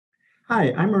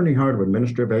Hi, I'm Ernie Hardeman,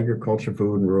 Minister of Agriculture,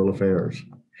 Food, and Rural Affairs.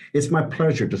 It's my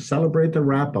pleasure to celebrate the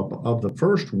wrap-up of the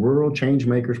first Rural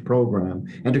Changemakers program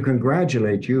and to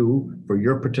congratulate you for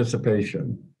your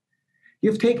participation.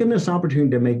 You've taken this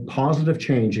opportunity to make positive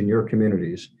change in your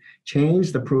communities,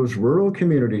 change that proves rural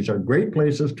communities are great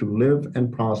places to live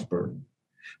and prosper.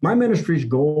 My ministry's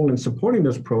goal in supporting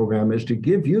this program is to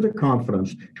give you the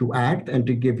confidence to act and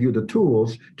to give you the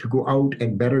tools to go out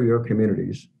and better your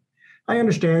communities. I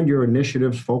understand your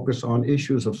initiatives focus on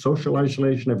issues of social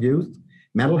isolation of youth,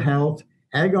 mental health,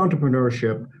 ag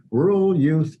entrepreneurship, rural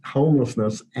youth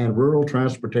homelessness, and rural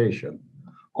transportation.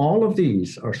 All of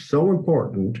these are so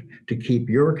important to keep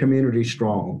your community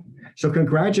strong. So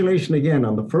congratulations again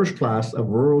on the first class of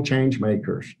Rural Change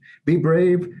Makers. Be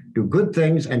brave, do good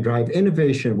things, and drive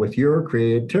innovation with your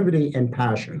creativity and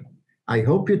passion. I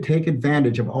hope you take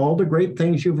advantage of all the great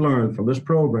things you've learned from this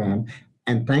program,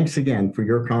 and thanks again for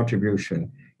your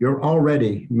contribution. You're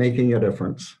already making a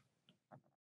difference.